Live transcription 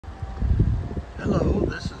Hello,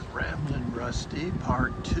 this is Ramblin' Rusty,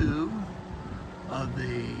 part 2 of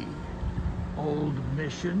the old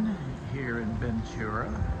mission here in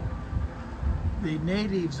Ventura. The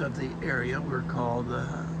natives of the area were called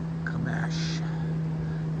the Chumash.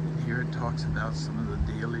 And here it talks about some of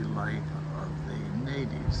the daily life of the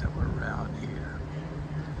natives that were around here.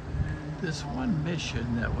 This one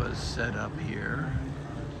mission that was set up here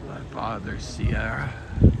by Father Serra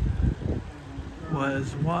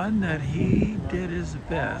was one that he did his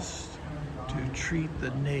best to treat the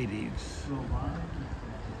natives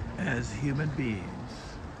as human beings.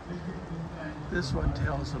 This one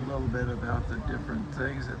tells a little bit about the different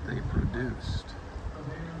things that they produced.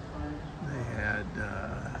 They had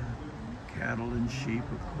cattle and sheep,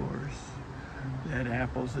 of course. They had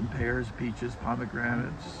apples and pears, peaches,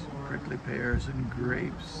 pomegranates, prickly pears, and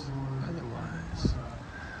grapes otherwise.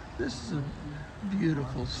 This is a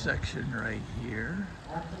beautiful section right here,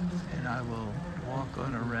 and I will walk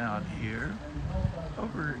on around here.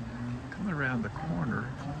 Come around the corner,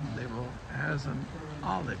 they will has an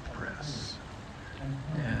olive press,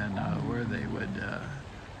 and where they would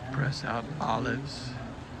press out olives,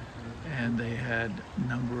 and they had a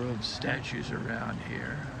number of statues around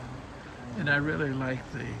here. And I really like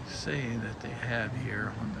the saying that they have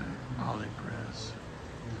here on the olive press: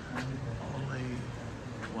 only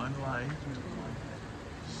one life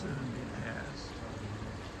soon be past.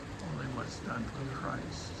 Only what's done for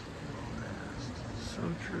Christ will last. So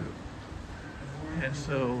true. And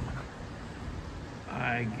so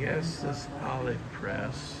I guess this olive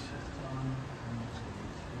press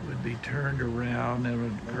would be turned around and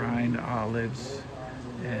would grind olives,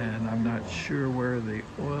 and I'm not sure where the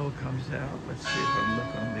oil comes out. Let's see if I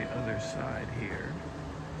look on the other side here.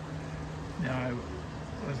 Now, I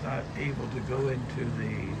was not able to go into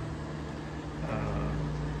the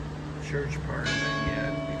church part of it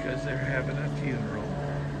yet because they're having a funeral.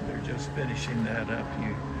 They're just finishing that up.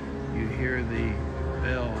 You hear the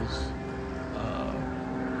bells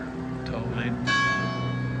tolling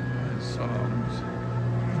and songs.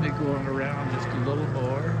 Let me go on around just a little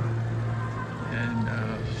more and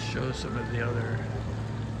show some of the other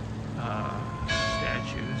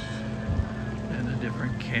statues and the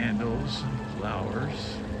different candles and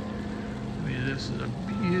flowers. I mean, this is a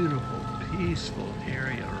beautiful, peaceful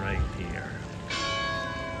area right here.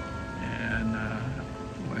 And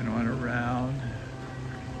went on around,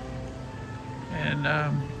 and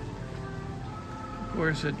of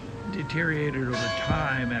course it deteriorated over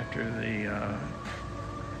time after the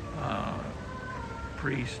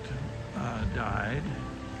priest died,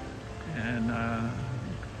 and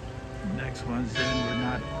next ones then were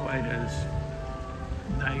not quite as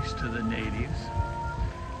nice to the natives.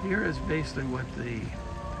 Here is basically what the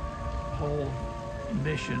whole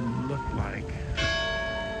mission looked like,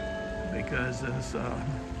 because as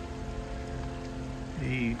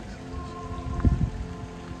you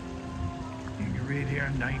can read here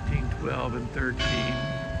in 1912 and 13,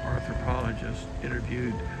 anthropologists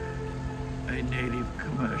interviewed a native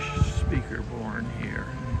Chumash speaker born here.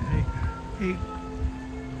 He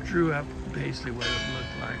drew up basically what it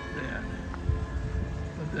looked like then.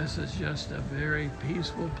 But this is just a very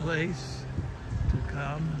peaceful place to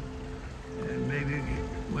come, and maybe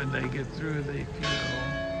when they get through the funeral,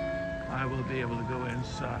 I will be able to go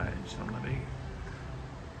inside. So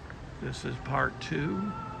this is part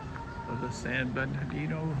 2 of the San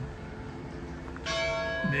Buenaventura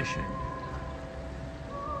mission.